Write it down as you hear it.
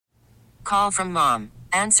Call from mom.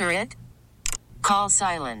 Answer it. Call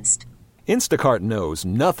silenced. Instacart knows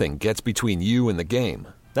nothing gets between you and the game.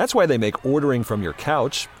 That's why they make ordering from your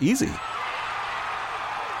couch easy.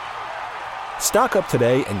 Stock up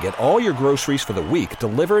today and get all your groceries for the week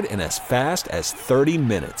delivered in as fast as 30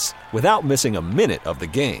 minutes without missing a minute of the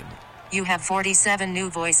game. You have 47 new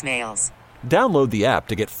voicemails. Download the app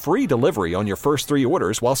to get free delivery on your first 3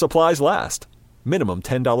 orders while supplies last. Minimum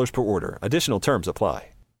 $10 per order. Additional terms apply.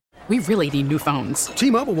 We really need new phones.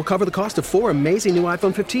 T-Mobile will cover the cost of 4 amazing new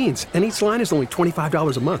iPhone 15s, and each line is only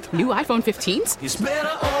 $25 a month. New iPhone 15s? It's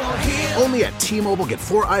better over here. Only at T-Mobile, get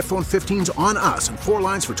 4 iPhone 15s on us and 4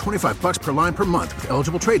 lines for $25 per line per month with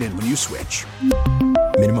eligible trade-in when you switch.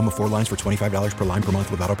 Minimum of 4 lines for $25 per line per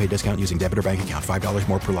month with autopay discount using debit or bank account. $5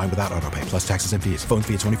 more per line without autopay, plus taxes and fees. Phone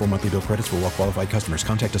fee at 24 monthly bill credits for well-qualified customers.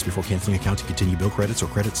 Contact us before canceling account to continue bill credits or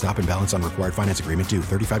credit stop and balance on required finance agreement due.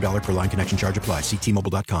 $35 per line connection charge applies. See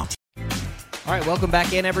T-Mobile.com. All right, welcome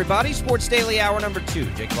back in, everybody. Sports Daily Hour number 2.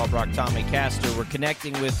 Jacob Albrock, Tommy Castor. We're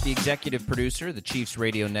connecting with the executive producer, the Chiefs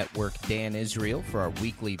Radio Network, Dan Israel, for our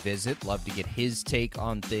weekly visit. Love to get his take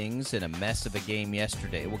on things in a mess of a game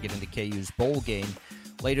yesterday. We'll get into KU's bowl game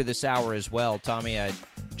later this hour as well. Tommy,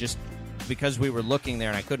 just because we were looking there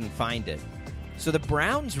and I couldn't find it. So the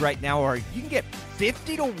Browns right now you can get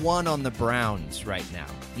 50-1 on the Browns right now.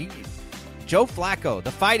 Joe Flacco,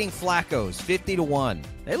 the Fighting Flaccos, 50-1.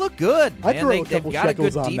 They look good, man. I'd throw a couple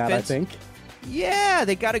shekels on that, I think. Yeah,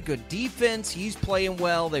 they got a good defense. He's playing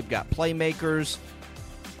well. They've got playmakers.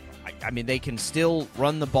 I mean, they can still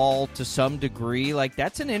run the ball to some degree. Like,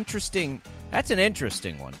 that's an interesting one.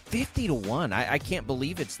 50-1. I can't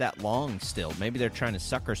believe it's that long still. Maybe they're trying to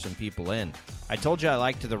sucker some people in. I told you I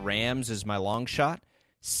liked the Rams as my long shot.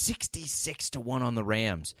 66-1 on the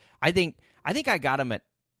Rams. I think I got them at,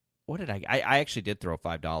 what did I actually did throw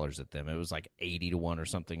 $5 at them. It was like 80-1 or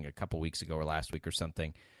something a couple weeks ago or last week or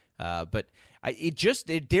something. But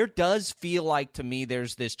there does feel like to me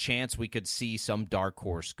there's this chance we could see some dark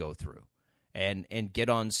horse go through and get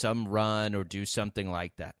on some run or do something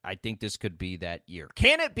like that. I think this could be that year.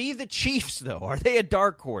 Can it be the Chiefs, though? Are they a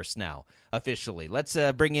dark horse now, officially? Let's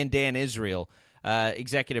bring in Dan Israel,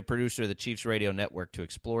 executive producer of the Chiefs Radio Network, to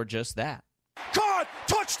explore just that. Caught!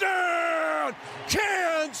 Touchdown!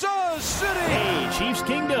 Kansas City! Hey, Chiefs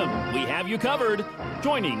Kingdom, we have you covered.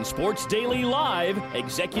 Joining Sports Daily Live,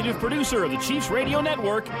 executive producer of the Chiefs Radio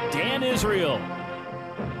Network, Dan Israel.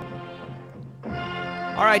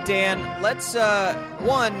 All right, Dan, let's,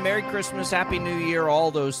 Merry Christmas, Happy New Year,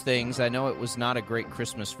 all those things. I know it was not a great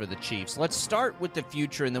Christmas for the Chiefs. Let's start with the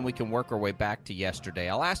future, and then we can work our way back to yesterday.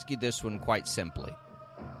 I'll ask you this one quite simply.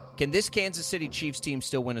 Can this Kansas City Chiefs team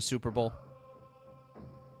still win a Super Bowl?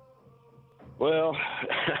 Well,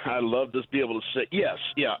 I'd love to be able to say yes.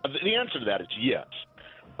 Yeah, the answer to that is yes,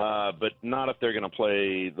 but not if they're going to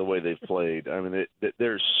play the way they've played. I mean,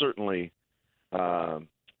 there's certainly a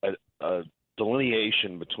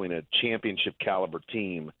delineation between a championship caliber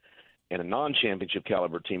team and a non-championship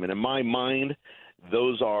caliber team. And in my mind,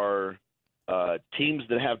 those are teams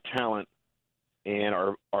that have talent and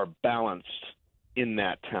are balanced in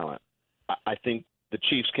that talent. I think the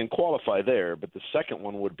Chiefs can qualify there, but the second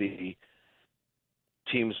one would be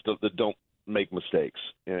teams that don't make mistakes.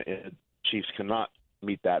 And Chiefs cannot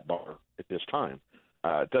meet that bar at this time.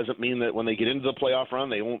 It doesn't mean that when they get into the playoff run,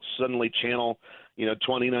 they won't suddenly channel,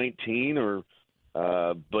 2019 or,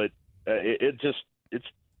 but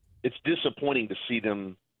it's disappointing to see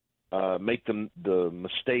them make them the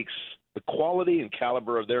mistakes. The quality and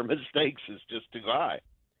caliber of their mistakes is just too high.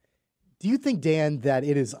 Do you think, Dan, that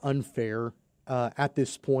it is unfair at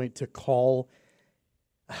this point to call,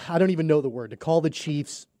 I don't even know the word, to call the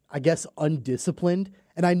Chiefs, I guess, undisciplined?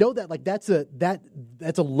 And I know that that's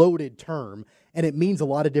a loaded term, and it means a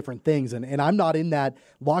lot of different things. And I'm not in that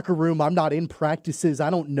locker room. I'm not in practices. I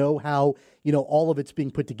don't know how, all of it's being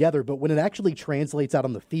put together. But when it actually translates out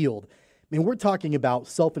on the field, I mean, we're talking about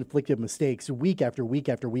self-inflicted mistakes week after week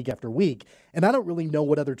after week after week. And I don't really know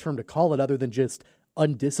what other term to call it other than just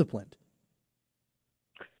undisciplined.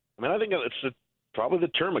 I mean, I think it's probably the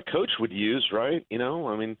term a coach would use, right?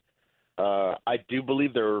 I do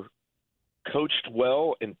believe they're coached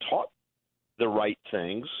well and taught the right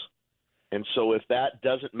things. And so if that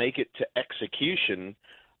doesn't make it to execution,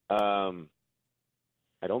 I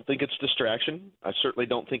don't think it's distraction. I certainly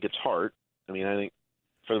don't think it's heart. I mean, I think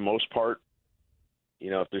for the most part,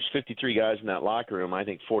 if there's 53 guys in that locker room, I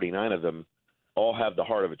think 49 of them all have the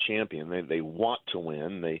heart of a champion. They want to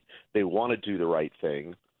win. They want to do the right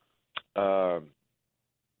thing.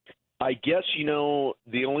 I guess,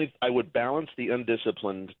 I would balance the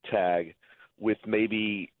undisciplined tag with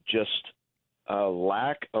maybe just a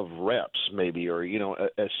lack of reps, maybe, or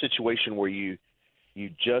a situation where you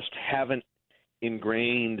just haven't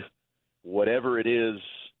ingrained whatever it is,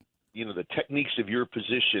 the techniques of your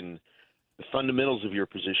position, the fundamentals of your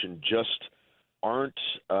position just aren't.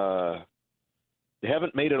 They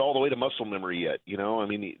haven't made it all the way to muscle memory yet.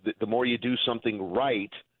 The more you do something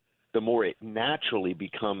right, the more it naturally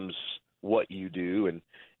becomes what you do.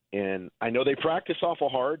 And I know they practice awful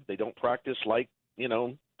hard. They don't practice like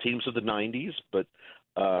teams of the 90s, but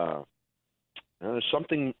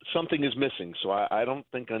something is missing. So I don't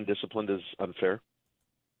think undisciplined is unfair.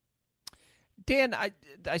 Dan,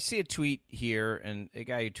 I see a tweet here, and a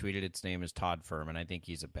guy who tweeted its name is Todd Furman. I think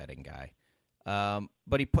he's a betting guy.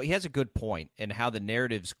 But he has a good point in how the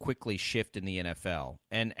narratives quickly shift in the NFL.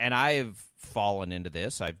 And I have fallen into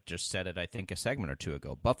this. I've just said it, I think, a segment or two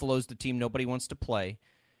ago. Buffalo's the team nobody wants to play.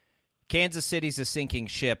 Kansas City's a sinking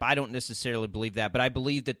ship. I don't necessarily believe that, but I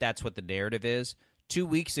believe that that's what the narrative is. 2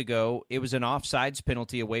 weeks ago, it was an offsides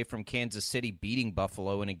penalty away from Kansas City beating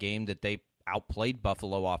Buffalo in a game that they outplayed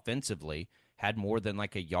Buffalo offensively, had more than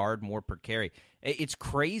like a yard more per carry. It's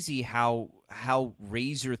crazy how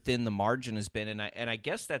razor thin the margin has been, and I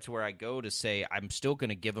guess that's where I go to say I'm still going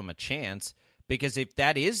to give them a chance, because if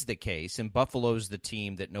that is the case and Buffalo's the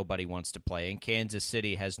team that nobody wants to play and Kansas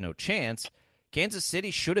City has no chance, Kansas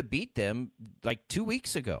City should have beat them like 2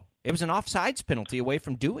 weeks ago. It was an offsides penalty away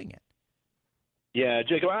from doing it. Yeah,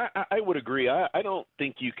 Jacob, I would agree. I don't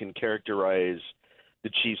think you can characterize the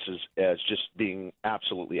Chiefs as just being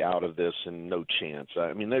absolutely out of this and no chance.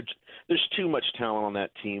 I mean, there's too much talent on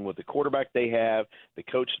that team with the quarterback they have, the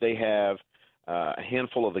coach they have, a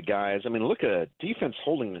handful of the guys. I mean, look at a defense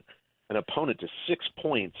holding an opponent to 6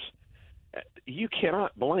 points. You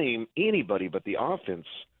cannot blame anybody but the offense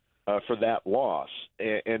for that loss.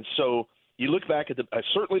 And so you look back at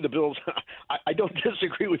certainly the Bills. I don't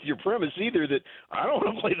disagree with your premise either that I don't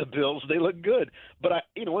want to play the Bills. They look good. But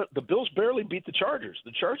you know what? The Bills barely beat the Chargers.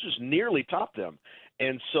 The Chargers nearly topped them.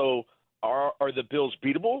 And so are the Bills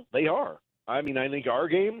beatable? They are. I mean, I think our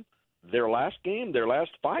game, their last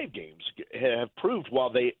 5 games have proved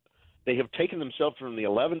while they have taken themselves from the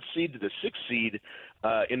 11th seed to the 6th seed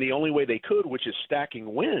in the only way they could, which is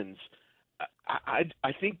stacking wins.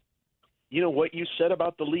 I think, you know, what you said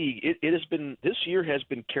about the league, it has been, this year has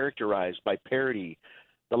been characterized by parity,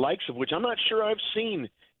 the likes of which I'm not sure I've seen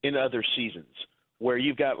in other seasons, where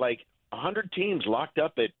you've got like 100 teams locked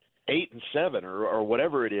up at 8 and 7 or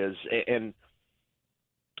whatever it is. And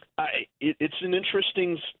it's an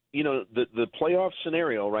interesting, you know, the playoff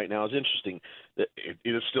scenario right now is interesting. It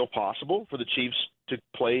is still possible for the Chiefs to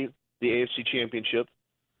play the AFC Championship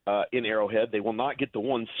in Arrowhead. They will not get the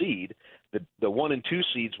 1 seed. The 1 and 2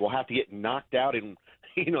 seeds will have to get knocked out in,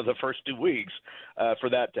 you know, the first 2 weeks for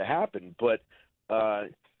that to happen. But,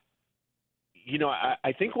 you know,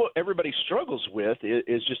 I think what everybody struggles with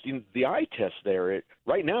is just the eye test there.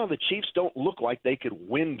 Right now, the Chiefs don't look like they could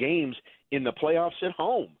win games in the playoffs at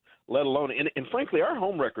home, let alone – and frankly, our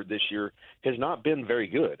home record this year has not been very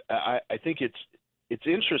good. I think it's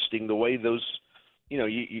interesting the way those – you know,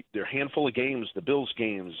 there are a handful of games, the Bills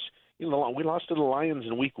games. You know, we lost to the Lions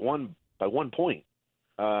in week 1 by 1 point.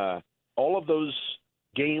 All of those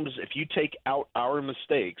games, if you take out our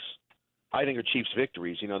mistakes, I think are Chiefs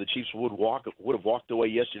victories. You know, the Chiefs would have walked away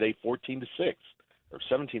yesterday 14-6 or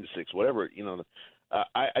 17-6, whatever. You know,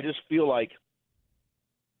 I just feel like,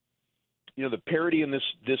 you know, the parity in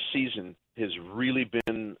this season has really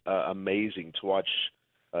been amazing to watch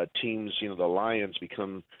teams. You know, the Lions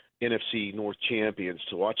become NFC North champions,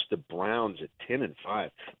 to watch the Browns at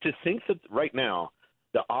 10-5. To think that right now,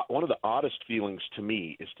 one of the oddest feelings to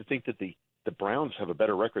me is to think that the Browns have a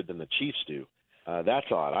better record than the Chiefs do. That's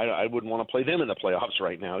odd. I wouldn't want to play them in the playoffs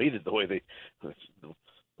right now either. The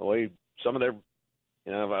way some of their,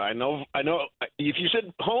 you know, I know. If you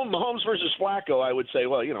said Mahomes versus Flacco, I would say,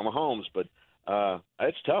 well, you know, Mahomes. But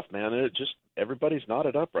it's tough, man. It just everybody's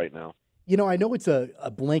knotted up right now. You know, I know it's a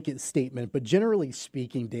blanket statement, but generally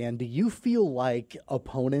speaking, Dan, do you feel like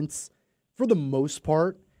opponents, for the most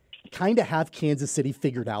part, kind of have Kansas City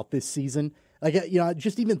figured out this season? Like, you know,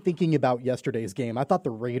 just even thinking about yesterday's game, I thought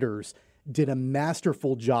the Raiders did a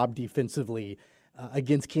masterful job defensively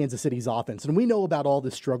against Kansas City's offense. And we know about all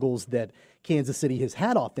the struggles that Kansas City has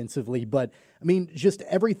had offensively, but I mean, just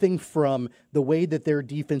everything from the way that their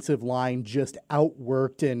defensive line just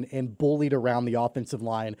outworked and bullied around the offensive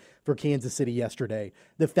line for Kansas City yesterday.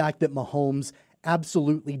 The fact that Mahomes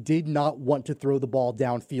absolutely did not want to throw the ball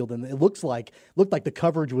downfield, and it looked like the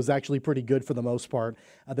coverage was actually pretty good for the most part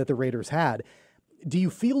that the Raiders had. do you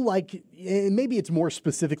feel like, and maybe it's more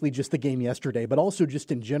specifically just the game yesterday, but also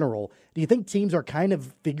just in general, do you think teams are kind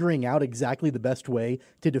of figuring out exactly the best way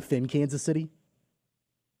to defend Kansas City?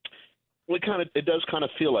 Well, it does kind of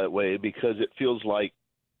feel that way because it feels like,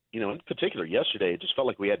 in particular yesterday, it just felt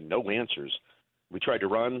like we had no answers. We tried to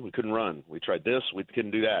run, we couldn't run. We tried this, we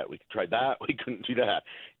couldn't do that. We tried that, we couldn't do that.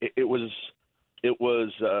 It was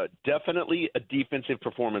definitely a defensive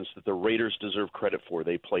performance that the Raiders deserve credit for.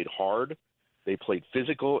 They played hard, they played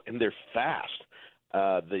physical, and they're fast.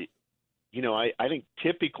 I think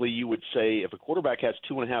typically you would say if a quarterback has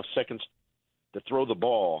 2.5 seconds to throw the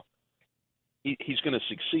ball, he's going to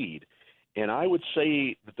succeed. And I would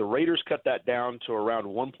say that the Raiders cut that down to around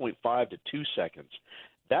 1.5 to 2 seconds.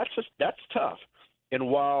 That's tough. And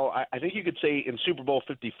while I think you could say in Super Bowl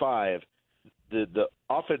 55, the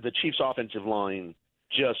Chiefs' offensive line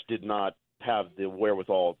just did not have the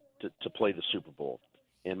wherewithal to play the Super Bowl.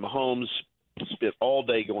 And Mahomes spent all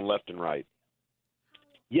day going left and right.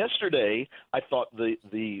 Yesterday, I thought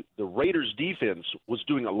the Raiders' defense was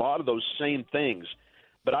doing a lot of those same things,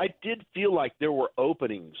 but I did feel like there were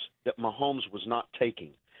openings that Mahomes was not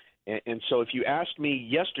taking. And so if you asked me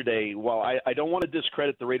yesterday, while I don't want to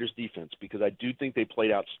discredit the Raiders' defense because I do think they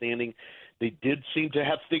played outstanding, they did seem to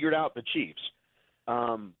have figured out the Chiefs.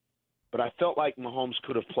 But I felt like Mahomes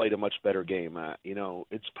could have played a much better game.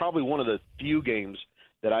 It's probably one of the few games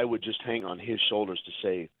that I would just hang on his shoulders to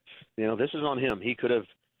say, this is on him. He could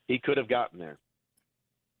have gotten there.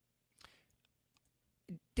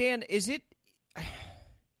 Dan, is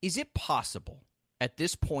it possible at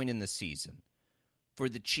this point in the season for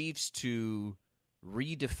the Chiefs to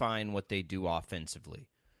redefine what they do offensively?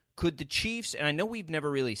 Could the Chiefs, and I know we've never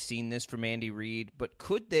really seen this from Andy Reid, but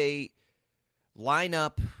could they line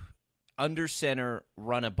up under center,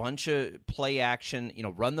 run a bunch of play action,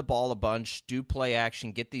 run the ball a bunch, do play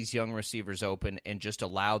action, get these young receivers open, and just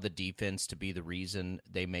allow the defense to be the reason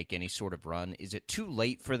they make any sort of run? Is it too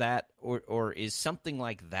late for that, or is something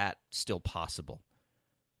like that still possible?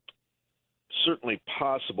 Certainly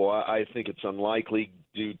possible. I think it's unlikely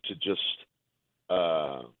due to just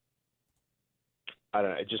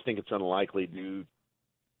I just think it's unlikely due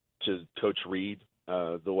to Coach Reid,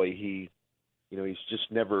 the way he's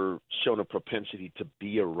just never shown a propensity to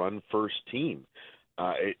be a run-first team.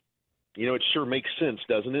 It sure makes sense,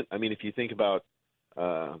 doesn't it? I mean, if you think about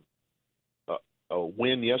a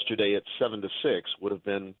win yesterday at 7-6 would have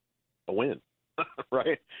been a win,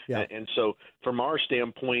 right? Yeah. And so from our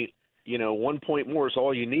standpoint, 1 point more is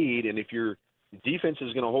all you need, and if your defense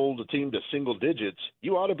is going to hold the team to single digits,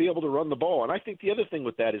 you ought to be able to run the ball. And I think the other thing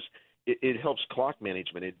with that is it helps clock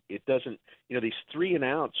management. It doesn't, these 3 and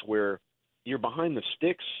outs where you're behind the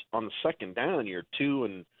sticks on the second down, you're 2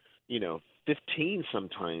 and 15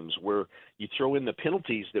 sometimes, where you throw in the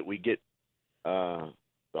penalties that we get, the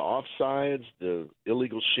offsides, the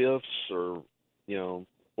illegal shifts, or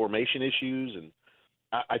formation issues, and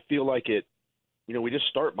I feel like it. We just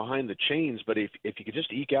start behind the chains, but if you could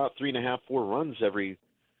just eke out 3.5, 4 runs every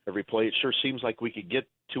play, it sure seems like we could get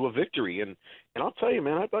to a victory. And I'll tell you,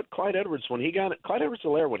 man, I thought Clyde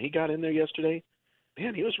Edwards-Helaire, when he got in there yesterday,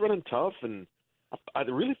 man, he was running tough, and I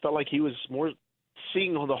really felt like he was more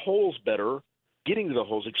seeing the holes better, getting to the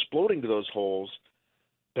holes, exploding to those holes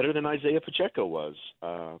better than Isaiah Pacheco was.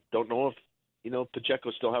 Don't know if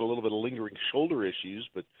Pacheco still had a little bit of lingering shoulder issues,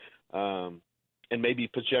 but and maybe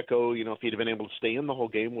Pacheco, if he'd have been able to stay in the whole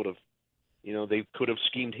game, would have, they could have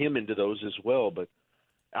schemed him into those as well. But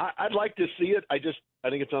I'd like to see it. I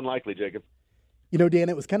think it's unlikely, Jacob. Dan,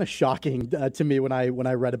 it was kind of shocking to me when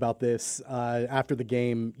I read about this after the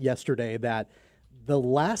game yesterday that the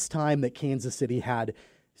last time that Kansas City had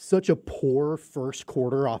such a poor first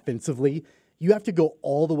quarter offensively, you have to go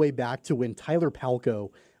all the way back to when Tyler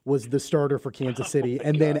Palko was the starter for Kansas City.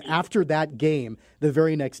 And then after that game, the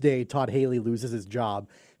very next day, Todd Haley loses his job.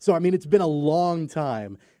 So, it's been a long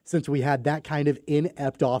time since we had that kind of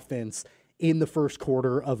inept offense in the first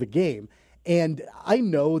quarter of a game. And I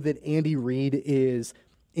know that Andy Reid is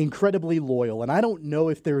incredibly loyal, and I don't know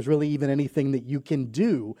if there's really even anything that you can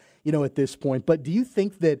do, at this point. But do you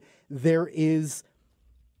think that there is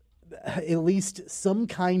at least some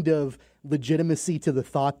kind of legitimacy to the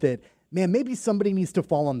thought that, man, maybe somebody needs to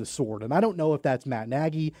fall on the sword? And I don't know if that's Matt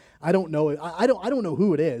Nagy. I don't know. I don't know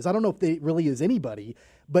who it is. I don't know if it really is anybody.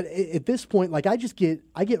 But at this point,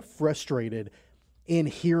 I get frustrated in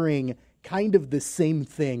hearing kind of the same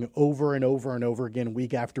thing over and over and over again,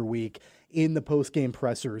 week after week. in the post-game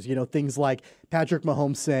pressers. Things like Patrick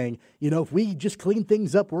Mahomes saying, if we just clean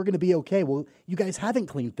things up, we're going to be okay. Well, you guys haven't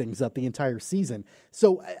cleaned things up the entire season.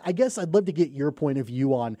 So I guess I'd love to get your point of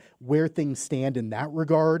view on where things stand in that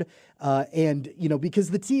regard. Because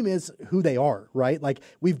the team is who they are, right? Like,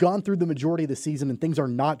 we've gone through the majority of the season and things are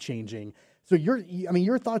not changing. So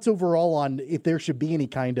your thoughts overall on if there should be any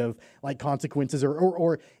kind of like consequences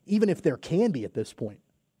or even if there can be at this point?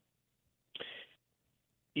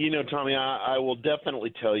 Tommy, I will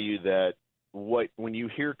definitely tell you that when you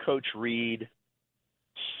hear Coach Reid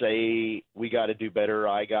say, we got to do better,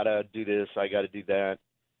 I got to do this, I got to do that,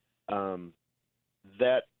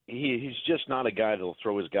 that he's just not a guy that'll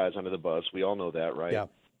throw his guys under the bus. We all know that, right? Yeah.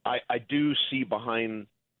 I do see behind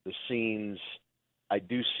the scenes, I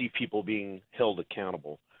do see people being held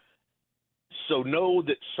accountable. So know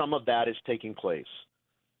that some of that is taking place.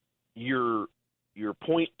 Your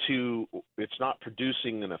point to it's not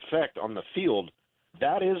producing an effect on the field,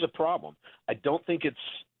 that is a problem. I don't think it's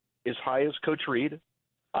as high as Coach Reid.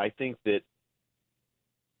 I think that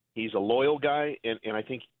he's a loyal guy, and I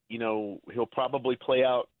think, he'll probably play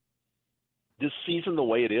out this season the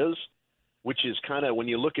way it is, which is kind of when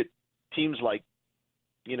you look at teams like,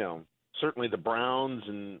 certainly the Browns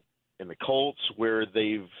and the Colts, where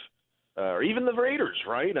they've or even the Raiders,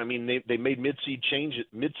 right? I mean, they made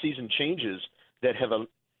mid-season changes that have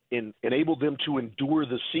enabled them to endure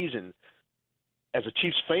the season. As a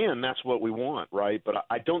Chiefs fan, that's what we want, right? But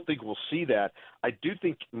I don't think we'll see that. I do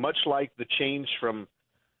think, much like the change from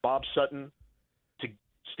Bob Sutton to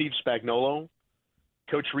Steve Spagnuolo,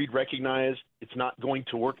 Coach Reid recognized it's not going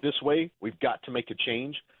to work this way. We've got to make a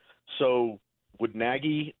change. So would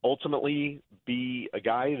Nagy ultimately be a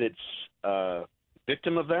guy that's a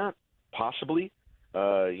victim of that? Possibly.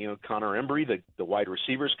 Connor Embry, the wide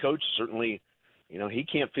receivers coach, certainly, he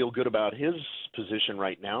can't feel good about his position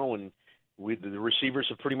right now, and the receivers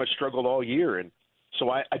have pretty much struggled all year. And so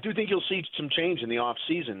I do think you'll see some change in the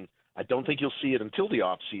offseason. I don't think you'll see it until the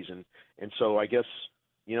offseason. And so I guess,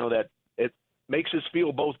 that it makes us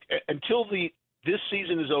feel both until this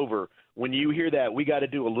season is over. When you hear that we got to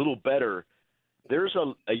do a little better, there's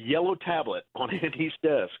a yellow tablet on Andy's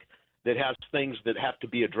desk that has things that have to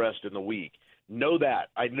be addressed in the week. Know that.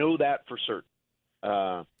 I know that for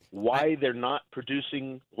certain. Why they're not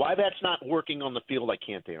producing, why that's not working on the field, I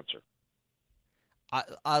can't answer.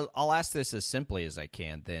 I'll ask this as simply as I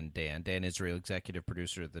can then, Dan Israel, executive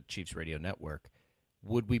producer of the Chiefs Radio Network.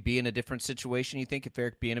 Would we be in a different situation, you think, if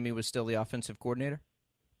Eric Bieniemy was still the offensive coordinator?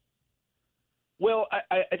 Well,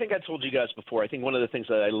 I think I told you guys before, I think one of the things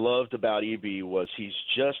that I loved about EB was he's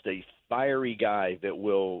just a fiery guy that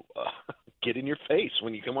will get in your face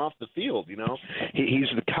when you come off the field, He's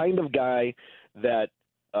the kind of guy that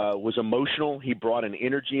was emotional. He brought an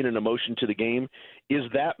energy and an emotion to the game. Is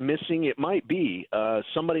that missing? It might be.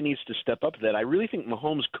 Somebody needs to step up to that. I really think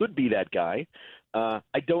Mahomes could be that guy.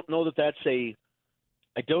 I don't know that that's a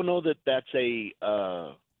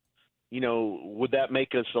would that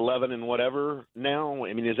make us 11 and whatever now?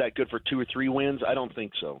 I mean, is that good for 2 or 3 wins? I don't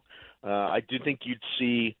think so. I do think you'd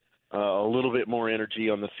see a little bit more energy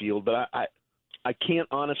on the field, but I can't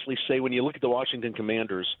honestly say, when you look at the Washington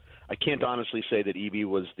Commanders, I can't honestly say that EB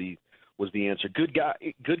was the answer. Good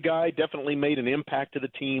guy, definitely made an impact to the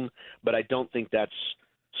team, but I don't think that's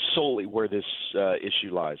solely where this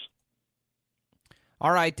issue lies.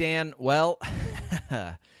 All right, Dan. Well,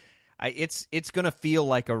 it's going to feel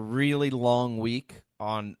like a really long week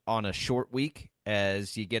on a short week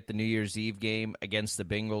as you get the New Year's Eve game against the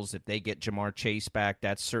Bengals. If they get Jamar Chase back,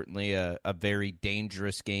 that's certainly a very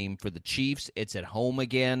dangerous game for the Chiefs. It's at home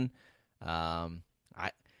again.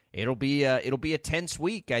 It'll be a tense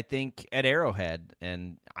week, I think, at Arrowhead,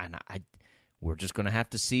 and we're just going to have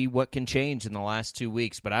to see what can change in the last 2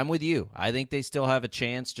 weeks. But I'm with you. I think they still have a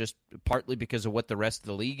chance, just partly because of what the rest of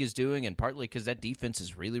the league is doing, and partly because that defense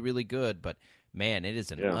is really, really good. But man, it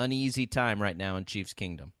is an uneasy time right now in Chiefs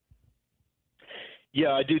Kingdom.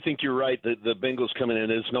 Yeah, I do think you're right. The Bengals coming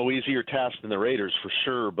in is no easier task than the Raiders for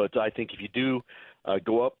sure. But I think if you do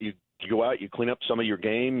go up, you go out, you clean up some of your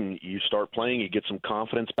game, you start playing, you get some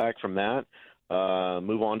confidence back from that.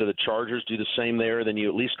 Move on to the Chargers, do the same there. Then you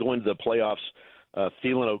at least go into the playoffs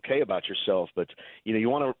feeling okay about yourself. But you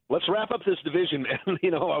want to let's wrap up this division,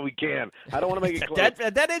 man. While we can. I don't want to make it close.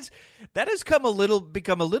 that has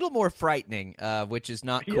become a little more frightening, which is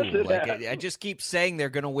not cool. Yes, I just keep saying they're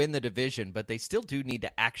going to win the division, but they still do need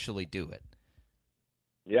to actually do it.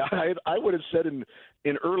 Yeah, I would have said in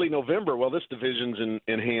early November, well, this division's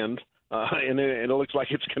in hand, and it looks like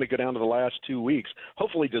it's going to go down to the last 2 weeks.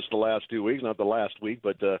 Hopefully just the last 2 weeks, not the last week.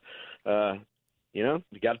 But You know,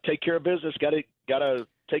 you got to take care of business. Got to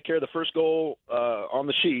take care of the first goal on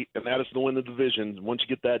the sheet, and that is to win the division. Once you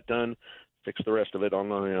get that done, fix the rest of it on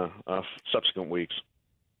the subsequent weeks.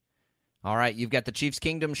 All right, you've got the Chiefs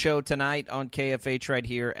Kingdom show tonight on KFH right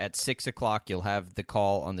here at 6 o'clock. You'll have the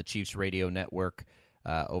call on the Chiefs Radio Network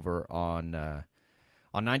over on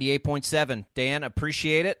 98.7. Dan,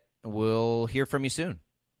 appreciate it. We'll hear from you soon.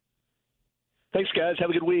 Thanks, guys. Have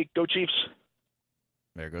a good week. Go Chiefs.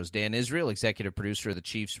 There goes Dan Israel, executive producer of the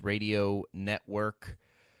Chiefs Radio Network.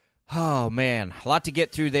 Oh, man, a lot to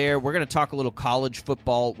get through there. We're going to talk a little college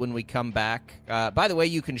football when we come back. By the way,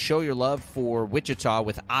 you can show your love for Wichita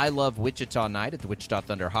with I Love Wichita Night at the Wichita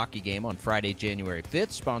Thunder hockey game on Friday, January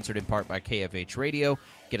 5th, sponsored in part by KFH Radio.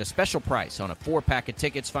 Get a special price on a 4-pack of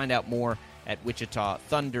tickets. Find out more at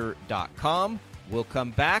wichitathunder.com. We'll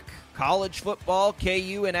come back. College football,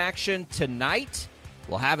 KU in action tonight.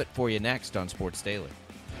 We'll have it for you next on Sports Daily.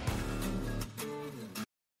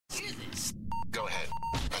 Go ahead.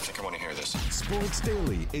 I think I want to hear this. Sports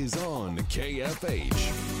Daily is on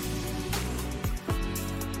KFH.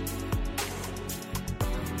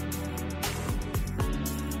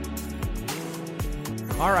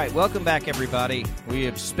 All right, welcome back, everybody. We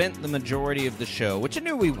have spent the majority of the show, which I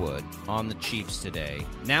knew we would, on the Chiefs today.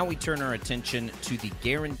 Now we turn our attention to the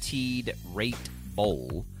Guaranteed Rate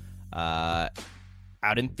Bowl out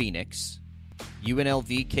in Phoenix.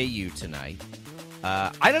 UNLV KU tonight.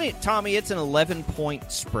 Tommy, it's an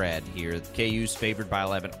 11-point spread here. KU's favored by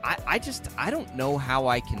 11. I don't know how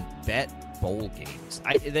I can bet bowl games.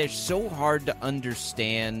 They're so hard to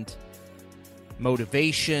understand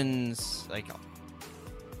motivations. Like,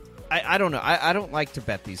 I don't know. I don't like to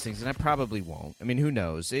bet these things, and I probably won't. I mean, who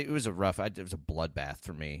knows? It was a bloodbath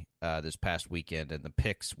for me this past weekend, and the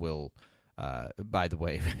picks will. By the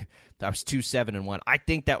way, I was 2-7-1. I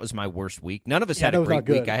think that was my worst week. None of us had a great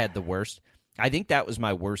week. I had the worst. I think that was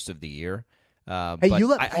my worst of the year. Hey, you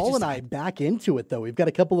let Paul and I back into it, though. We've got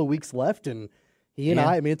a couple of weeks left, and he and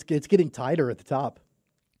I mean, it's getting tighter at the top.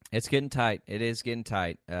 It's getting tight. It is getting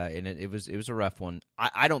tight, and it was a rough one.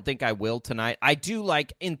 I don't think I will tonight. I do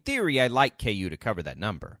like, in theory, I like KU to cover that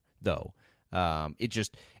number, though. It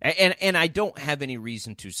just and I don't have any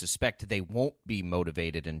reason to suspect they won't be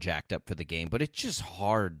motivated and jacked up for the game, but it's just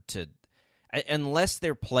hard to, unless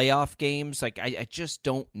they're playoff games. Like I just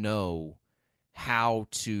don't know how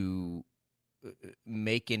to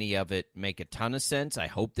make any of it make a ton of sense. I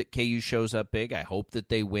hope that KU shows up big. I hope that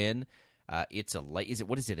they win. It's a late. Is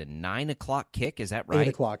it a 9 o'clock kick? Is that right? 8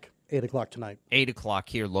 o'clock. 8 o'clock tonight. 8 o'clock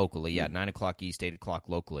here locally. Yeah, 9 o'clock East, 8 o'clock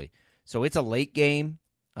locally. So it's a late game.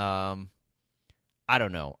 I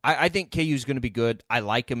don't know. I think KU's going to be good. I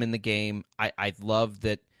like them in the game. I love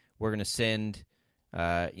that we're going to send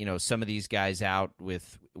some of these guys out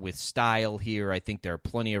with style here. I think there are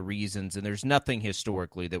plenty of reasons, and there's nothing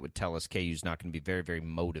historically that would tell us KU's not going to be very, very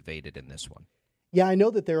motivated in this one. Yeah, I know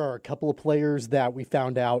that there are a couple of players that we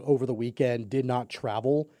found out over the weekend did not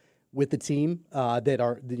travel with the team that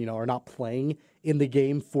are not playing in the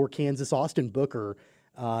game for Kansas. Austin Booker,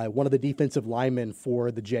 one of the defensive linemen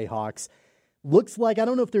for the Jayhawks, looks like, I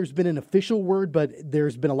don't know if there's been an official word, but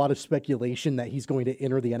there's been a lot of speculation that he's going to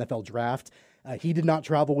enter the NFL draft. He did not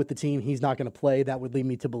travel with the team. He's not going to play. That would lead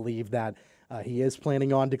me to believe that he is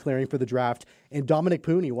planning on declaring for the draft. And Dominic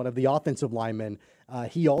Pooney, one of the offensive linemen,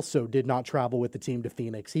 he also did not travel with the team to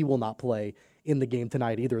Phoenix. He will not play in the game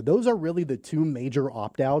tonight either. Those are really the two major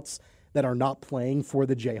opt-outs that are not playing for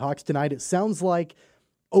the Jayhawks tonight. It sounds like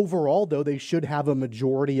overall, though, they should have a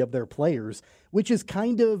majority of their players, which is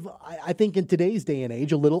kind of, I think in today's day and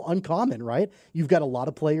age, a little uncommon, right? You've got a lot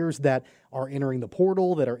of players that are entering the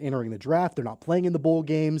portal, that are entering the draft. They're not playing in the bowl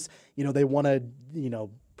games. They want to,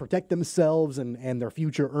 protect themselves and their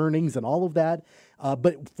future earnings and all of that.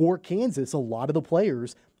 But for Kansas, a lot of the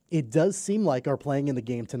players, it does seem like, are playing in the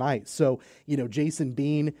game tonight. So, Jason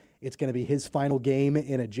Bean, it's going to be his final game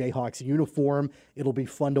in a Jayhawks uniform. It'll be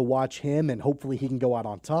fun to watch him, and hopefully he can go out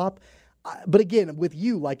on top. But again, with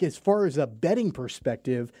you, like as far as a betting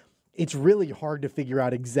perspective, it's really hard to figure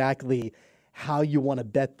out exactly how you want to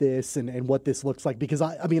bet this and what this looks like. Because,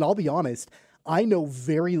 I mean, I'll be honest, I know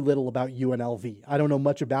very little about UNLV. I don't know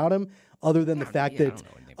much about them other than the fact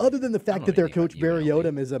that their coach Barry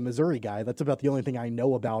Odom is a Missouri guy. That's about the only thing I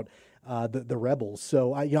know about the Rebels.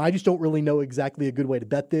 So I just don't really know exactly a good way to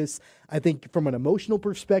bet this. I think from an emotional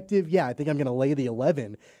perspective, I think I'm going to lay the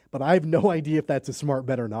 11, but I have no idea if that's a smart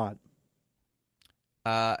bet or not.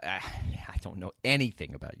 I don't know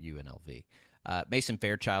anything about UNLV. Mason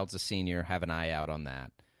Fairchild's a senior. Have an eye out on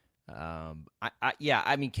that.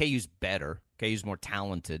 I mean, KU's better. KU's more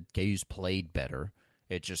talented. KU's played better.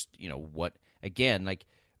 It just, again, like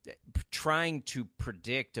trying to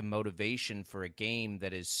predict a motivation for a game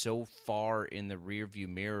that is so far in the rearview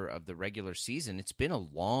mirror of the regular season. It's been a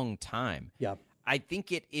long time. Yeah. I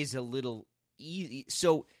think it is a little easy.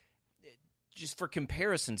 So just for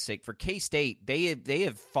comparison's sake, for K-State, they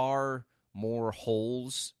have far more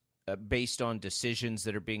holes based on decisions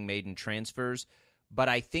that are being made in transfers. But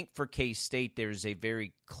I think for K-State, there's a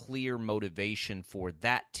very clear motivation for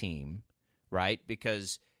that team, right?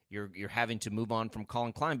 Because you're having to move on from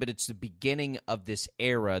Colin Klein, but it's the beginning of this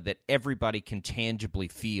era that everybody can tangibly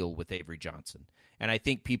feel with Avery Johnson. And I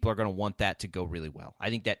think people are going to want that to go really well. I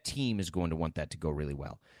think that team is going to want that to go really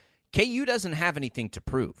well. KU doesn't have anything to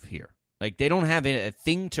prove here. Like, they don't have a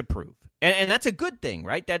thing to prove. And that's a good thing,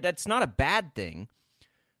 right? That's not a bad thing.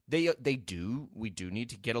 We do need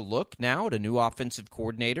to get a look now at a new offensive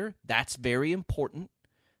coordinator. That's very important.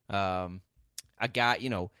 A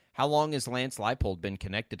guy, how long has Lance Leipold been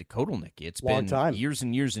connected to Kotelnicki? It's Long been time. years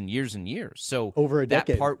and years and years and years. So over a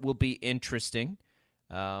decade. That part will be interesting.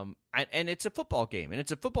 And it's a football game, and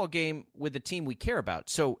it's a football game with a team we care about.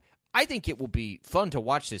 So I think it will be fun to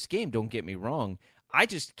watch this game, don't get me wrong. I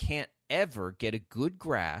just can't ever get a good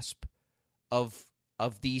grasp of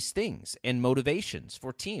these things and motivations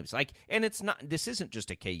for teams. This isn't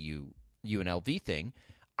just a KU UNLV thing.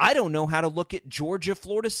 I don't know how to look at Georgia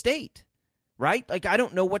Florida State, right? Like, I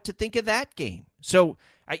don't know what to think of that game. So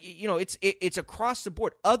it's across the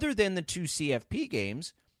board. Other than the two CFP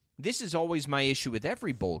games, this is always my issue with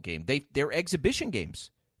every bowl game. They're exhibition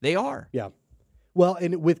games. They are. Yeah. Well,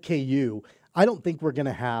 and with KU, I don't think we're going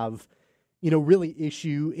to have, really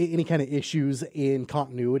any kind of issues in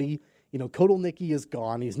continuity. Kotelnicki is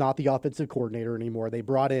gone. He's not the offensive coordinator anymore. They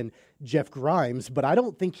brought in Jeff Grimes, but I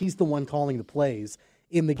don't think he's the one calling the plays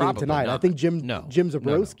in the game tonight. Not. I think Jim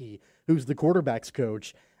Zabrowski, who's the quarterback's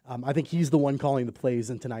coach, I think he's the one calling the plays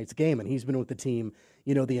in tonight's game, and he's been with the team,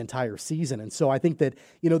 the entire season. And so I think that,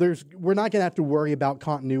 we're not going to have to worry about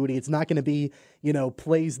continuity. It's not going to be,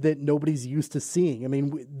 plays that nobody's used to seeing. I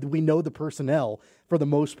mean, we know the personnel for the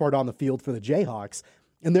most part on the field for the Jayhawks,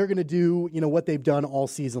 and they're going to do, what they've done all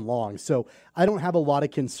season long. So I don't have a lot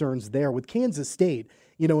of concerns there. With Kansas State,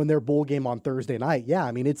 in their bowl game on Thursday night, yeah,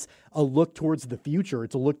 I mean, it's a look towards the future.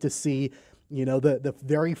 It's a look to see, the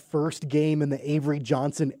very first game in the Avery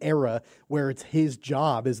Johnson era where it's his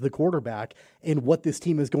job as the quarterback and what this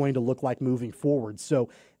team is going to look like moving forward. So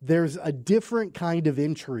there's a different kind of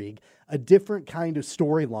intrigue, a different kind of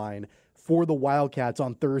storyline for the Wildcats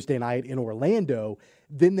on Thursday night in Orlando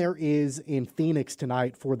than there is in Phoenix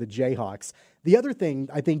tonight for the Jayhawks. The other thing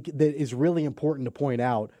I think that is really important to point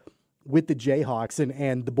out with the Jayhawks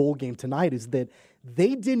and the bowl game tonight is that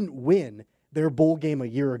they didn't win their bowl game a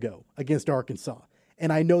year ago against Arkansas.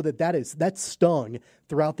 And I know that stung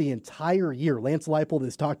throughout the entire year. Lance Leipold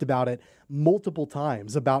has talked about it multiple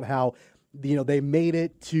times about how, they made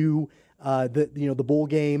it to the bowl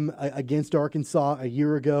game against Arkansas a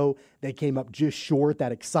year ago. They came up just short,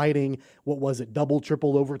 that exciting, double,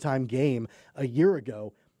 triple overtime game a year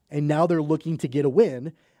ago. And now they're looking to get a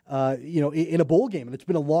win, in a bowl game. And it's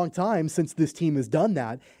been a long time since this team has done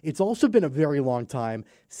that. It's also been a very long time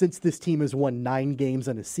since this team has won 9 games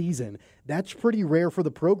in a season. That's pretty rare for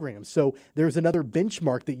the program. So there's another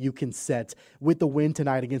benchmark that you can set with the win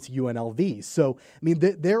tonight against UNLV. So, I mean,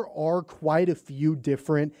 there are quite a few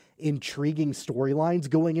different intriguing storylines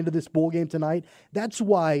going into this bowl game tonight. That's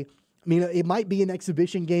why, it might be an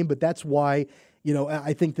exhibition game, but that's why,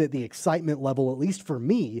 I think that the excitement level, at least for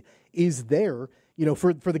me, is there,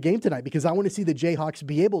 for the game tonight, because I want to see the Jayhawks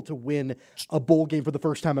be able to win a bowl game for the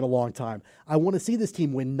first time in a long time. I want to see this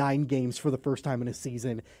team win 9 games for the first time in a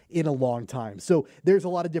season in a long time. So there's a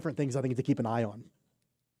lot of different things I think to keep an eye on.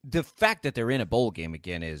 The fact that they're in a bowl game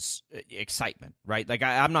again is excitement, right? Like,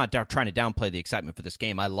 I'm not trying to downplay the excitement for this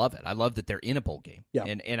game. I love it. I love that they're in a bowl game. Yeah.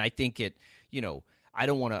 And I think it, I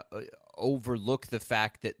don't want to overlook the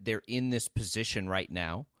fact that they're in this position right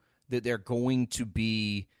now, that they're going to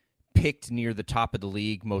be picked near the top of the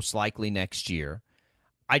league most likely next year.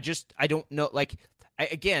 I don't know. Like,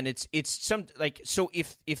 again, it's some, like, so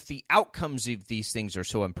if the outcomes of these things are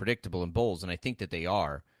so unpredictable in bowls, and I think that they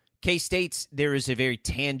are, K-State's, there is a very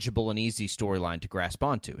tangible and easy storyline to grasp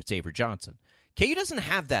onto. It's Avery Johnson. KU doesn't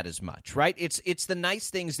have that as much, right? It's the nice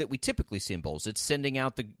things that we typically see in bowls. It's sending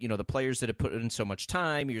out the players that have put in so much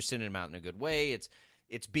time. You're sending them out in a good way.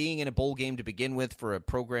 It's being in a bowl game to begin with for a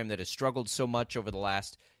program that has struggled so much over the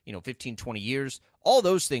last 15, 20 years. All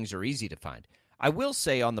those things are easy to find. I will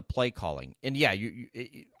say on the play calling, and yeah, KU,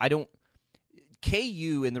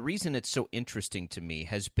 and the reason it's so interesting to me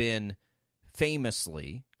has been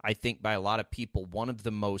famously, I think by a lot of people, one of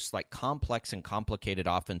the most like complex and complicated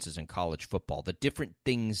offenses in college football, the different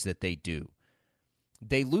things that they do.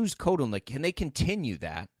 They lose Kotelnicki. Can they continue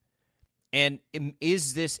that? And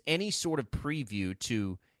is this any sort of preview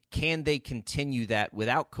to can they continue that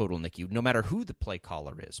without Kotelnicki, no matter who the play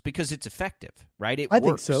caller is? Because it's effective, right? I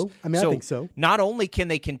think so. I think so. Not only can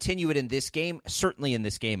they continue it in this game, certainly in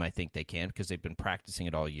this game I think they can because they've been practicing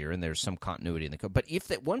it all year and there's some continuity in the code. But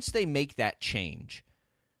once they make that change,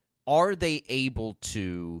 are they able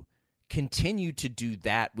to continue to do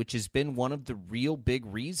that, which has been one of the real big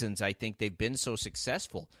reasons I think they've been so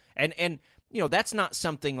successful? And that's not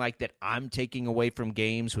something like that I'm taking away from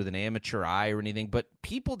games with an amateur eye or anything, but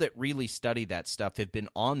people that really study that stuff have been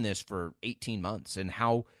on this for 18 months and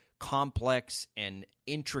how complex and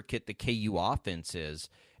intricate the KU offense is,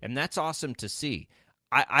 and that's awesome to see.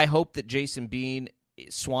 I hope that Jason Bean,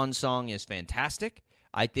 swan song is fantastic.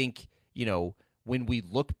 I think, when we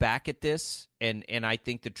look back at this, and I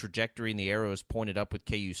think the trajectory and the arrow is pointed up with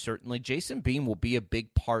KU, certainly, Jason Bean will be a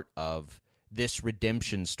big part of this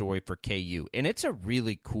redemption story for KU, and it's a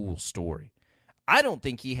really cool story. I don't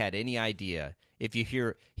think he had any idea. If you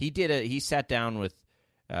hear, he sat down with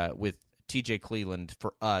TJ Cleveland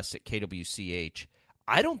for us at KWCH.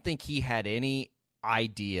 I don't think he had any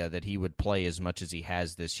idea that he would play as much as he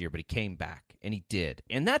has this year, but he came back, and he did.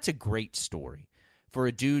 And that's a great story for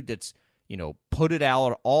a dude that's, put it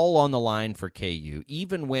out all on the line for KU.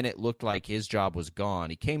 Even when it looked like his job was gone,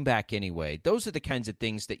 he came back anyway. Those are the kinds of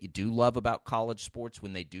things that you do love about college sports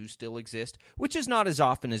when they do still exist, which is not as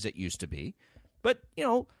often as it used to be. But,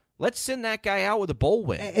 let's send that guy out with a bowl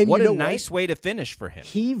win. And what a nice way to finish for him.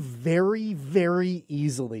 He very, very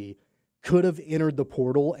easily could have entered the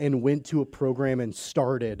portal and went to a program and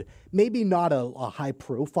started, maybe not a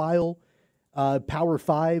high-profile Power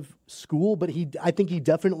 5 school, but I think he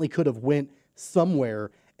definitely could have went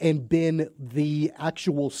somewhere and been the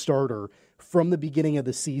actual starter from the beginning of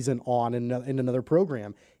the season on in another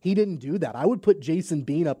program. He didn't do that. I would put Jason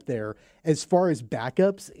Bean up there as far as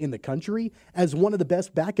backups in the country as one of the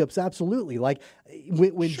best backups, absolutely. Like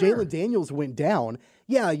when Sure. Jalen Daniels went down,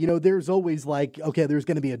 there's always there's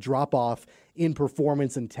going to be a drop-off in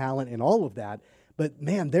performance and talent and all of that. But,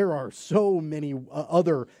 man, there are so many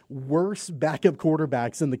other worse backup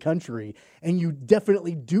quarterbacks in the country, and you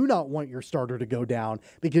definitely do not want your starter to go down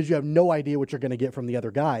because you have no idea what you're going to get from the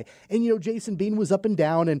other guy. And, Jason Bean was up and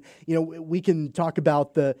down, and, we can talk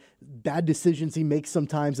about the bad decisions he makes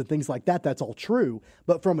sometimes and things like that. That's all true.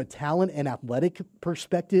 But from a talent and athletic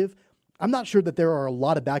perspective, I'm not sure that there are a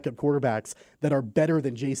lot of backup quarterbacks that are better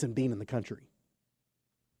than Jason Bean in the country.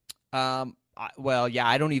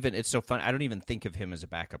 I don't even, it's so fun. I don't even think of him as a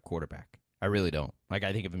backup quarterback. I really don't. Like,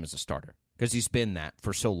 I think of him as a starter because he's been that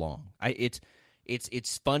for so long.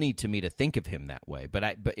 It's funny to me to think of him that way,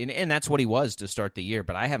 but that's what he was to start the year,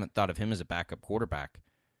 but I haven't thought of him as a backup quarterback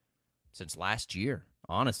since last year,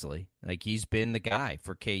 honestly. Like, he's been the guy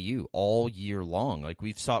for KU all year long. Like,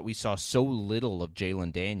 we saw so little of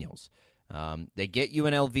Jalen Daniels. They get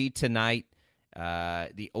UNLV tonight.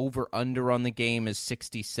 The over-under on the game is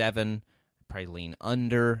 67. Probably lean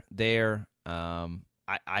under there. Devin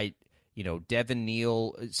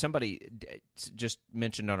Neal, somebody just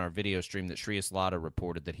mentioned on our video stream that Shreyas Laddha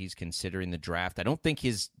reported that he's considering the draft. I don't think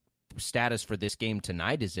his status for this game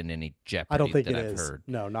tonight is in any jeopardy. I don't think that it I've is. heard.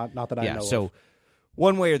 No, not that I know of. So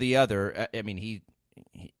one way or the other, I mean,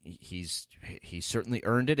 he's certainly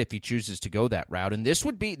earned it if he chooses to go that route. And this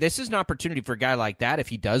is an opportunity for a guy like that, if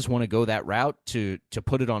he does want to go that route, to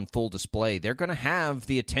put it on full display. They're going to have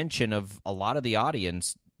the attention of a lot of the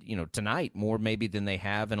audience, tonight, more maybe than they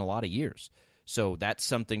have in a lot of years. So that's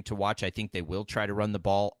something to watch. I think they will try to run the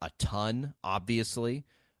ball a ton, obviously.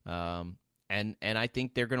 And I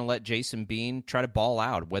think they're going to let Jason Bean try to ball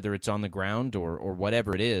out, whether it's on the ground or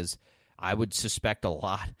whatever it is. I would suspect a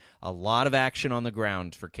lot of action on the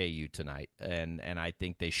ground for KU tonight, and I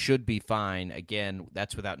think they should be fine. Again,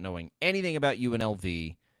 that's without knowing anything about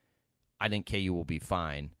UNLV. I think KU will be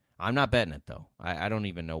fine. I'm not betting it, though. I don't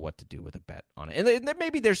even know what to do with a bet on it. And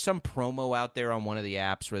maybe there's some promo out there on one of the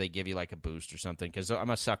apps where they give you like a boost or something, because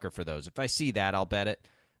I'm a sucker for those. If I see that, I'll bet it,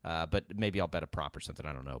 but maybe I'll bet a prop or something.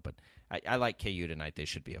 I don't know, but I like KU tonight. They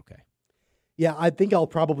should be okay. Yeah, I think I'll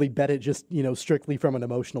probably bet it just, strictly from an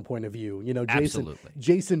emotional point of view.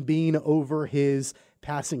 Jason Bean over his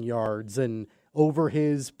passing yards and over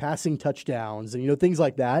his passing touchdowns and, things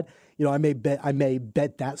like that. I may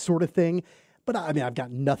bet that sort of thing. But, I mean, I've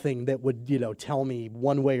got nothing that would, tell me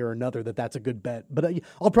one way or another that that's a good bet. But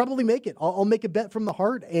I'll probably make it. I'll make a bet from the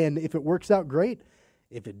heart, and if it works out, great.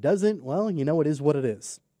 If it doesn't, well, it is what it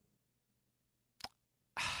is.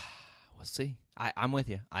 We'll see. I'm with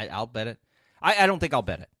you. I'll bet it. I don't think I'll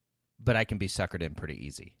bet it, but I can be suckered in pretty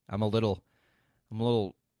easy. I'm a little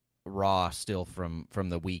raw still from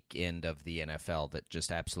the weekend of the NFL that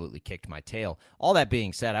just absolutely kicked my tail. All that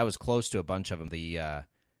being said, I was close to a bunch of them. The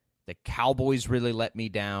Cowboys really let me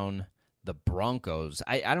down. The Broncos,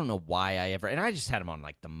 I don't know why and I just had them on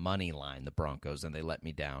like the money line, the Broncos, and they let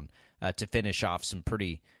me down to finish off some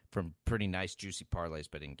pretty nice juicy parlays,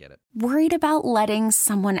 but didn't get it. Worried about letting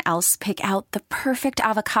someone else pick out the perfect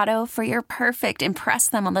avocado for your perfect impress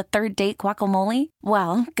them on the third date guacamole?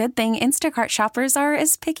 Well, good thing Instacart shoppers are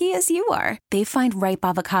as picky as you are. They find ripe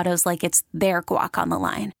avocados like it's their guac on the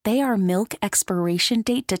line. They are milk expiration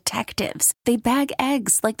date detectives. They bag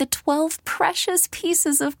eggs like the 12 precious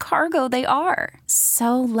pieces of cargo they are.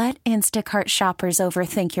 So let Instacart shoppers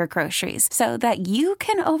overthink your groceries so that you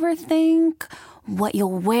can overthink what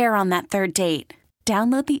you'll wear on that third date.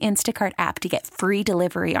 Download the Instacart app to get free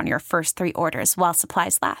delivery on your first 3 orders while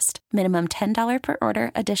supplies last. Minimum $10 per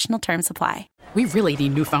order. Additional terms apply. We really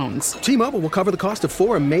need new phones. T-Mobile will cover the cost of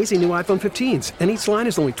 4 amazing new iPhone 15s, and each line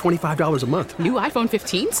is only $25 a month. New iPhone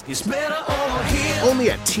 15s? It's better over here.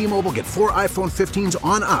 Only at T-Mobile, get 4 iPhone 15s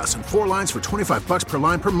on us and 4 lines for $25 per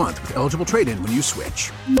line per month with eligible trade-in when you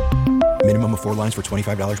switch. Minimum of 4 lines for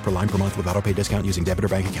 $25 per line per month with autopay discount using debit or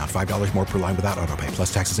bank account. $5 more per line without autopay,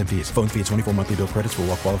 plus taxes and fees. Phone fee at 24 monthly bill credits for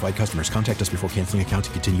well-qualified customers. Contact us before canceling account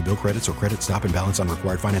to continue bill credits or credit stop and balance on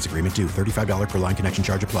required finance agreement due. $35 per line connection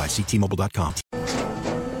charge applies. See T-Mobile.com.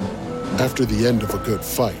 After the end of a good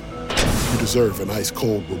fight, you deserve an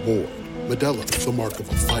ice-cold reward. Modelo is the mark of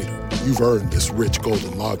a fighter. You've earned this rich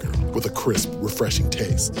golden lager with a crisp, refreshing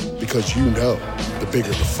taste. Because you know, the bigger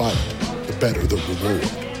the fight, the better the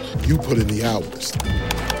reward. You put in the hours,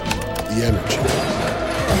 the energy,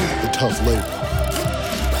 the tough labor.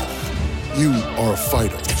 You are a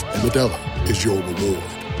fighter, and Modelo is your reward.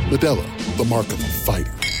 Modelo, the mark of a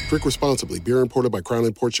fighter. Drink responsibly. Beer imported by Crown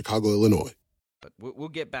Imports, Chicago, Illinois. But we'll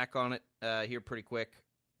get back on it here pretty quick.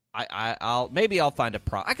 I'll find a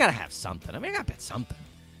pro. I gotta have something. I gotta bet something.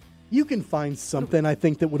 You can find something I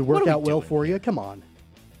think that would work out well for you. Come on.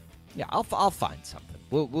 Yeah, I'll find something.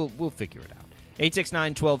 We'll figure it out.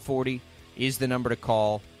 869-1240 is the number to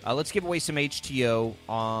call. Let's give away some HTO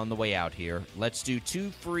on the way out here. Let's do 2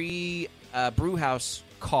 free Brewhouse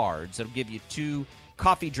cards. That'll give you 2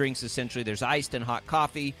 coffee drinks, essentially. There's iced and hot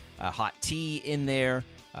coffee, hot tea in there,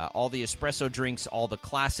 all the espresso drinks, all the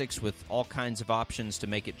classics with all kinds of options to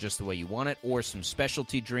make it just the way you want it, or some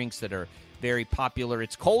specialty drinks that are very popular.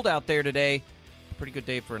 It's cold out there today. Pretty good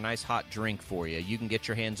day for a nice hot drink for you. You can get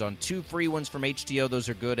your hands on 2 free ones from HTO. Those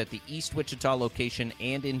are good at the East Wichita location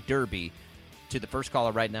and in Derby. To the first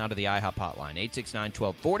caller right now to the IHOP hotline,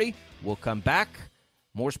 869-1240. We'll come back.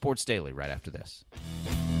 More Sports Daily right after this.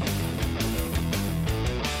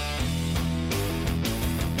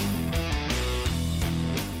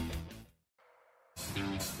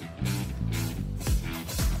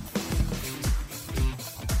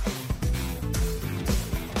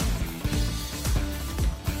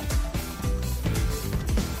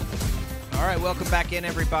 All right, welcome back in,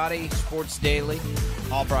 everybody. Sports Daily.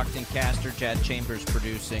 Paul Brockton Caster, Chad Chambers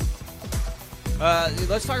producing.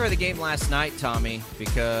 Let's talk about the game last night, Tommy,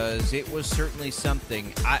 because it was certainly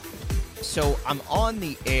something. So I'm on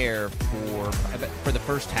the air for the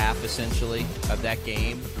first half, essentially, of that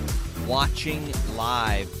game, watching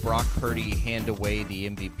live Brock Purdy hand away the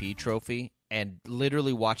MVP trophy and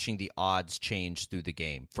literally watching the odds change through the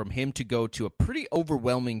game. From him to go to a pretty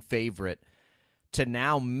overwhelming favorite to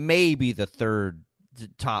now maybe the third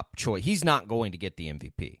top choice. He's not going to get the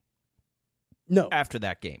MVP. No. After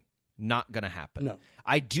that game. Not going to happen. No.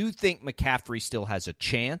 I do think McCaffrey still has a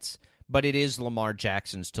chance, but it is Lamar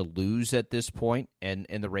Jackson's to lose at this point, and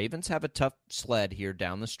the Ravens have a tough sled here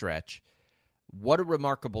down the stretch. What a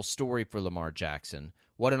remarkable story for Lamar Jackson.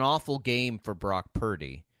 What an awful game for Brock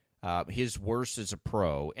Purdy. His worst as a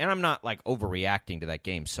pro. And I'm not like overreacting to that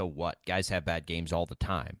game. So what? Guys have bad games all the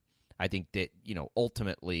time. I think that,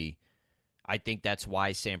 ultimately, I think that's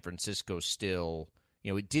why San Francisco still,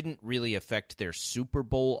 it didn't really affect their Super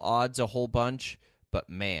Bowl odds a whole bunch, but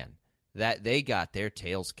man, that they got their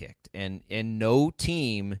tails kicked. And no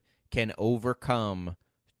team can overcome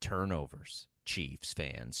turnovers, Chiefs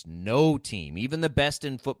fans. No team, even the best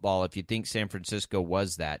in football, if you think San Francisco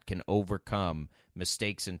was that, can overcome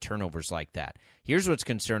mistakes and turnovers like that. Here's what's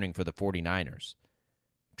concerning for the 49ers.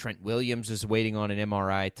 Trent Williams is waiting on an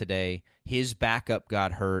MRI today. His backup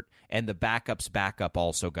got hurt, and the backup's backup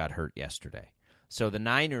also got hurt yesterday. So the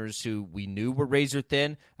Niners, who we knew were razor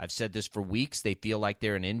thin, I've said this for weeks, they feel like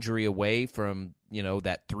they're an injury away from,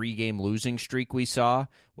 that 3-game losing streak we saw.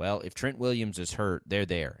 Well, if Trent Williams is hurt, they're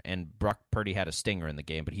there. And Brock Purdy had a stinger in the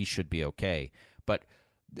game, but he should be okay. But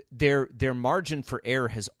their margin for error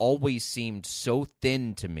has always seemed so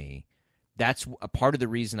thin to me. That's a part of the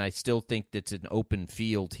reason I still think it's an open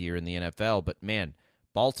field here in the NFL. But, man,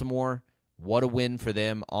 Baltimore, what a win for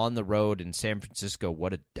them on the road, in San Francisco,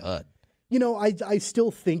 what a dud. I still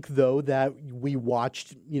think, though, that we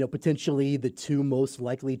watched, potentially the two most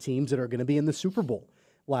likely teams that are going to be in the Super Bowl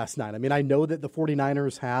last night. I mean, I know that the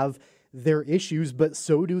 49ers have their issues, but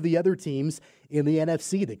so do the other teams in the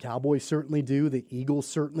NFC. The Cowboys certainly do. The Eagles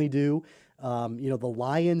certainly do. The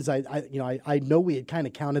Lions, I know we had kind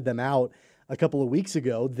of counted them out a couple of weeks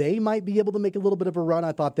ago. They might be able to make a little bit of a run.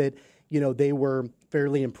 I thought that, they were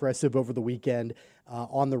fairly impressive over the weekend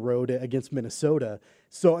on the road against Minnesota.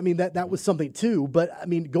 So, I mean, that was something too. But, I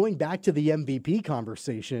mean, going back to the MVP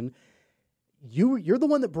conversation, you're the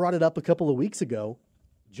one that brought it up a couple of weeks ago.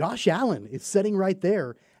 Josh Allen is sitting right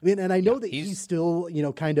there. I mean, and I know that he's still,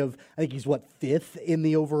 kind of, I think he's, fifth in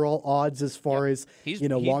the overall odds as far as,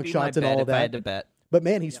 long shots and all of that. If I had to bet. But,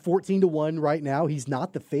 man, he's 14-1 right now. He's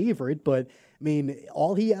not the favorite, but, I mean,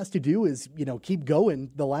 all he has to do is, keep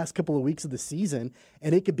going the last couple of weeks of the season,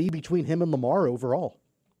 and it could be between him and Lamar overall.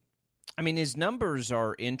 I mean, his numbers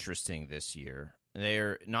are interesting this year.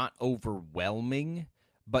 They're not overwhelming,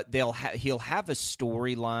 but he'll have a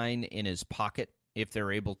storyline in his pocket if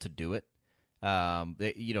they're able to do it.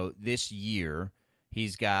 This year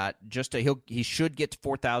he's got he should get to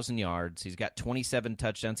 4,000 yards. He's got 27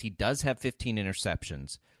 touchdowns. He does have 15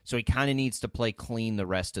 interceptions, so he kind of needs to play clean the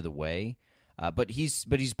rest of the way. But he's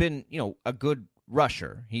been a good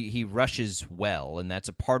rusher. He rushes well, and that's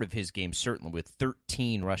a part of his game, certainly, with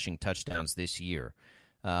 13 rushing touchdowns this year.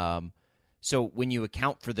 So when you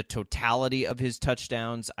account for the totality of his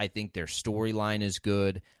touchdowns, I think their storyline is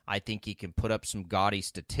good. I think he can put up some gaudy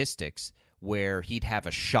statistics where he'd have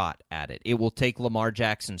a shot at it. It will take Lamar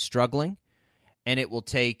Jackson struggling, and it will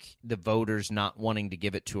take the voters not wanting to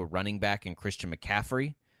give it to a running back in Christian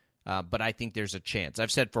McCaffrey. But I think there's a chance.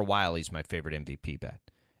 I've said for a while he's my favorite MVP bet.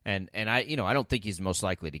 And I don't think he's most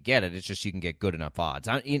likely to get it. It's just you can get good enough odds.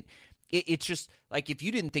 It's just like if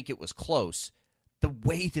you didn't think it was close, the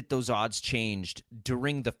way that those odds changed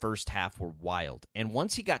during the first half were wild. And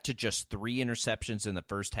once he got to just 3 interceptions in the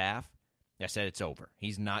first half, I said it's over.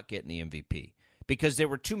 He's not getting the MVP because there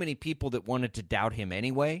were too many people that wanted to doubt him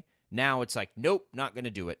anyway. Now it's like, nope, not going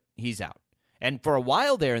to do it. He's out. And for a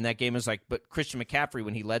while there in that game, it was like, but Christian McCaffrey,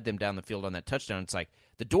 when he led them down the field on that touchdown, it's like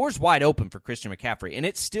the door's wide open for Christian McCaffrey, and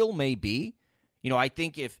it still may be. I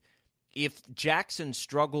think if Jackson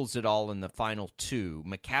struggles at all in the final 2,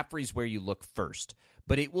 McCaffrey's where you look first.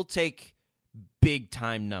 But it will take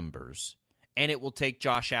big-time numbers, and it will take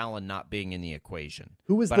Josh Allen not being in the equation.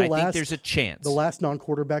 Who was but the I last? Think there's a chance. The last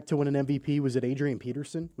non-quarterback to win an MVP, was it Adrian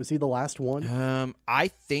Peterson? Was he the last one? I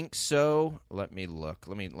think so. Let me look.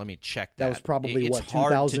 Let me check that. That was probably it's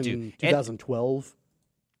 2012,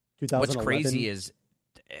 2011? What's crazy is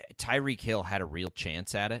Tyreek Hill had a real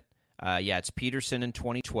chance at it. It's Peterson in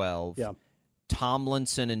 2012. Yeah.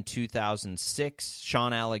 Tomlinson in 2006.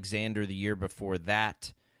 Sean Alexander the year before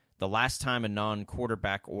that. The last time a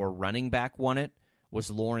non-quarterback or running back won it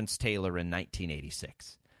was Lawrence Taylor in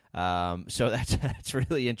 1986. So that's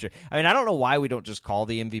really interesting. I mean, I don't know why we don't just call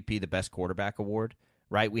the MVP the best quarterback award,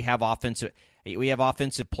 right? We have offensive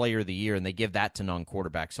player of the year, and they give that to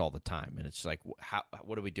non-quarterbacks all the time. And it's like,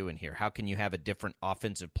 what are we doing here? How can you have a different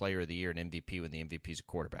offensive player of the year and MVP when the MVP is a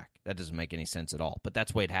quarterback? That doesn't make any sense at all. But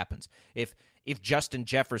that's the way it happens. If Justin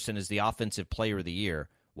Jefferson is the offensive player of the year,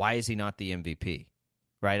 why is he not the MVP?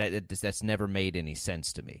 Right? That's never made any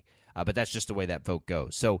sense to me. But that's just the way that vote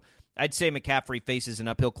goes. So I'd say McCaffrey faces an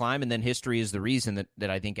uphill climb, and then history is the reason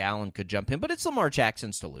that I think Allen could jump in. But it's Lamar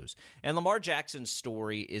Jackson's to lose. And Lamar Jackson's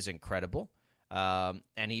story is incredible, and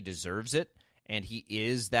he deserves it, and he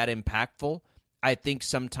is that impactful. I think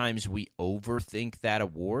sometimes we overthink that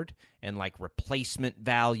award and like replacement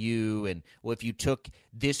value. And, well, if you took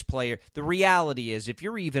this player, the reality is if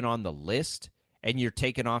you're even on the list and you're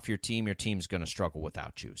taken off your team's going to struggle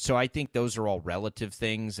without you. So I think those are all relative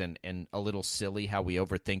things and a little silly how we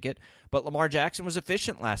overthink it. But Lamar Jackson was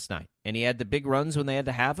efficient last night, and he had the big runs when they had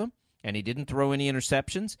to have him, and he didn't throw any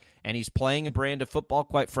interceptions, and he's playing a brand of football,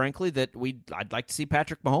 quite frankly, that I'd like to see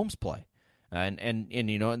Patrick Mahomes play. And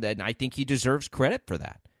I think he deserves credit for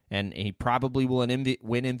that. And he probably will win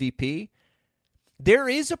MVP. There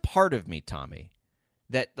is a part of me, Tommy,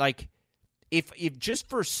 that like, if just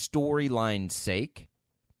for storyline's sake,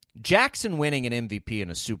 Jackson winning an MVP in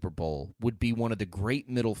a Super Bowl would be one of the great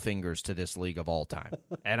middle fingers to this league of all time.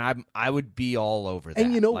 And I would be all over that.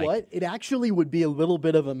 And you know what? It actually would be a little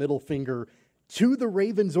bit of a middle finger to the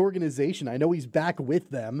Ravens organization. I know he's back with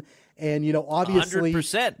them. And, obviously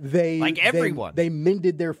 100%, they like everyone. They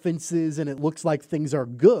mended their fences, and it looks like things are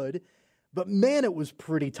good. But, man, it was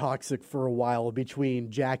pretty toxic for a while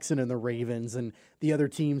between Jackson and the Ravens and the other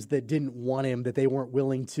teams that didn't want him, that they weren't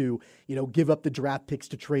willing to, give up the draft picks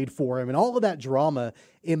to trade for him. And all of that drama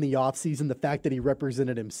in the offseason, the fact that he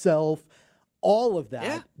represented himself, all of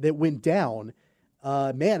that that went down,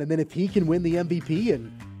 man. And then if he can win the MVP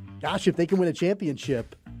and, gosh, if they can win a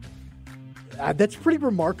championship, that's pretty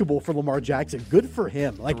remarkable for Lamar Jackson. Good for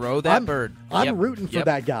him. Throw that bird. I'm rooting for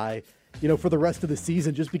that guy. For the rest of the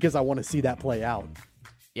season, just because I want to see that play out.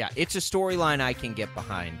 Yeah, it's a storyline I can get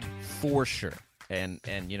behind for sure, and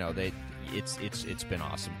it's been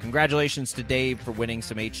awesome. Congratulations to Dave for winning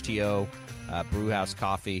some HTO Brewhouse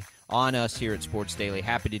coffee on us here at Sports Daily.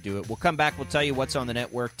 Happy to do it. We'll come back. We'll tell you what's on the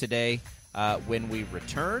network today when we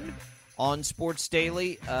return on Sports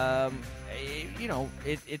Daily.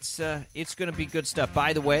 It's going to be good stuff.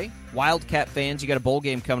 By the way, Wildcat fans, you got a bowl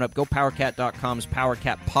game coming up. Go PowerCat.com's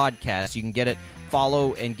PowerCat podcast. You can get it,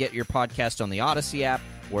 follow, and get your podcast on the Odyssey app,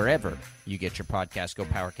 wherever you get your podcast. Go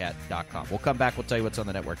PowerCat.com. We'll come back. We'll tell you what's on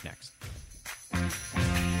the network next.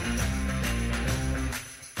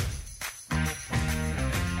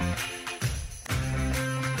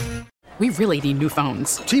 We really need new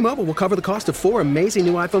phones. T-Mobile will cover the cost of 4 amazing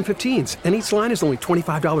new iPhone 15s, and each line is only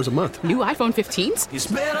 $25 a month. New iPhone 15s? It's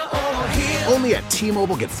better over here. Only at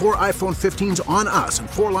T-Mobile, get 4 iPhone 15s on us and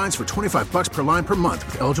 4 lines for $25 per line per month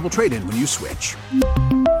with eligible trade-in when you switch.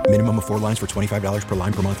 Minimum of 4 lines for $25 per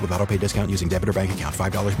line per month with autopay discount using debit or bank account.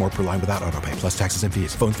 $5 more per line without autopay, plus taxes and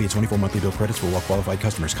fees. Phone fee at 24 monthly bill credits for well-qualified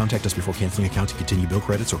customers. Contact us before canceling account to continue bill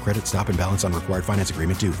credits or credit stop and balance on required finance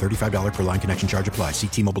agreement due. $35 per line connection charge applies. See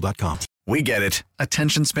T-Mobile.com. We get it.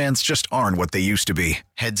 Attention spans just aren't what they used to be.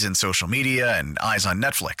 Heads in social media and eyes on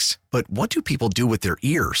Netflix. But what do people do with their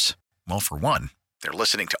ears? Well, for one, they're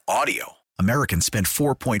listening to audio. Americans spend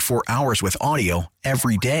 4.4 hours with audio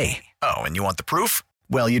every day. Oh, and you want the proof?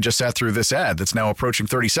 Well, you just sat through this ad that's now approaching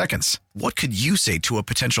 30 seconds. What could you say to a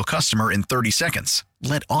potential customer in 30 seconds?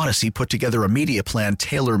 Let Odyssey put together a media plan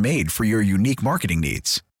tailor-made for your unique marketing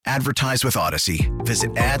needs. Advertise with Odyssey.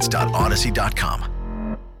 Visit ads.odyssey.com.